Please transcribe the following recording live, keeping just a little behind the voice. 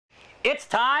It's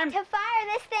time to fire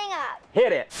this thing up.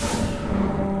 Hit it.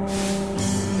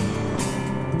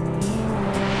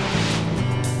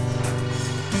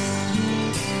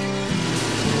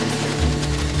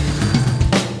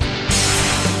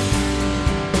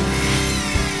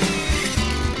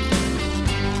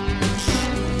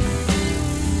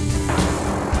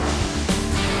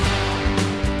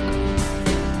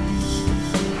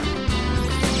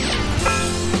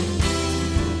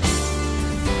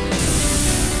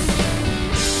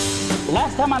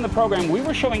 Last time on the program, we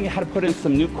were showing you how to put in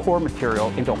some new core material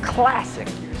into a classic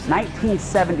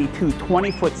 1972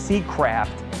 20-foot Seacraft.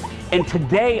 And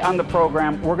today on the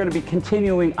program, we're going to be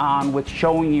continuing on with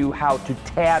showing you how to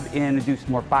tab in and do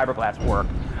some more fiberglass work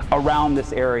around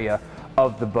this area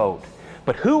of the boat.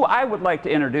 But who I would like to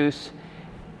introduce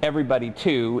everybody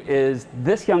to is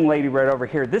this young lady right over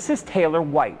here. This is Taylor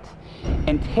White.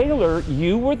 And Taylor,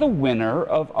 you were the winner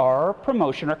of our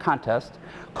promotion or contest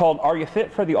called Are You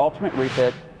Fit for the Ultimate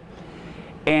Refit?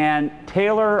 And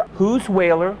Taylor, whose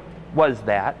whaler was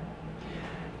that?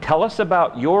 Tell us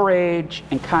about your age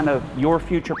and kind of your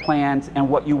future plans and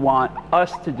what you want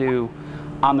us to do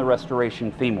on the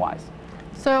restoration theme-wise.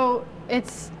 So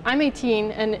I'm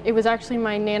 18 and it was actually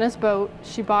my Nana's boat.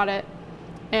 She bought it.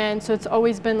 And so it's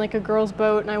always been like a girl's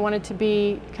boat, and I wanted to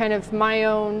be kind of my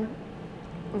own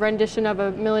rendition of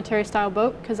a military style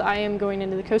boat because I am going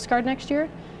into the Coast Guard next year.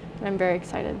 And I'm very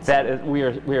excited. That is, we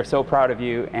are so proud of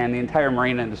you, and the entire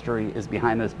marine industry is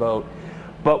behind this boat.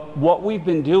 But what we've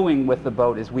been doing with the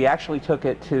boat is we actually took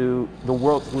it to the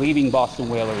world's leading Boston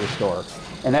whaler restorer,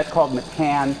 and that's called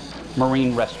Metan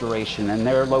Marine Restoration, and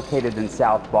they're located in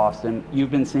South Boston. You've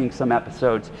been seeing some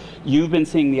episodes. You've been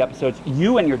seeing the episodes.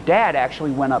 You and your dad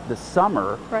actually went up this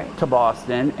summer to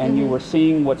Boston, and you were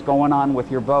seeing what's going on with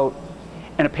your boat.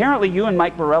 And apparently you and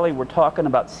Mike Borelli were talking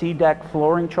about sea deck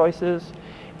flooring choices.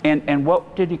 And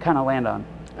what did you kind of land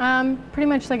on? Pretty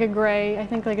much like a gray, I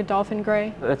think like a dolphin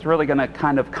gray. That's really going to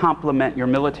kind of complement your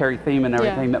military theme and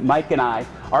everything that Mike and I,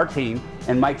 our team,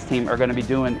 and Mike's team are going to be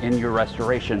doing in your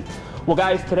restoration. Well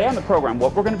guys, today on the program,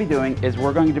 what we're going to be doing is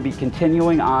we're going to be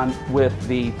continuing on with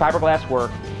the fiberglass work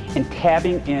and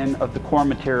tabbing in of the core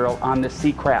material on this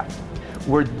Seacraft.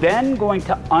 We're then going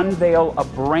to unveil a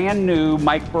brand new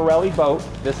Mike Borelli boat.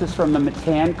 This is from the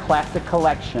Metan Classic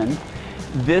Collection.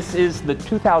 This is the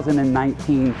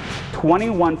 2019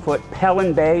 21-foot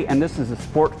Pelham Bay, and this is a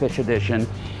Sportfish edition.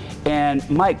 And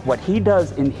Mike, what he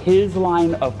does in his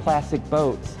line of classic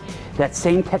boats, that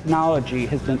same technology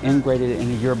has been integrated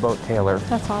into your boat, Taylor.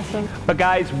 That's awesome. But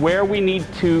guys, where we need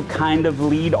to kind of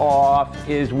lead off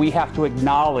is we have to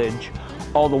acknowledge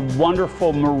all the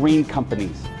wonderful marine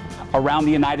companies around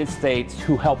the United States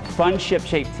who help fund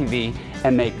ShipShape TV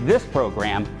and make this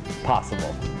program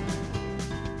possible.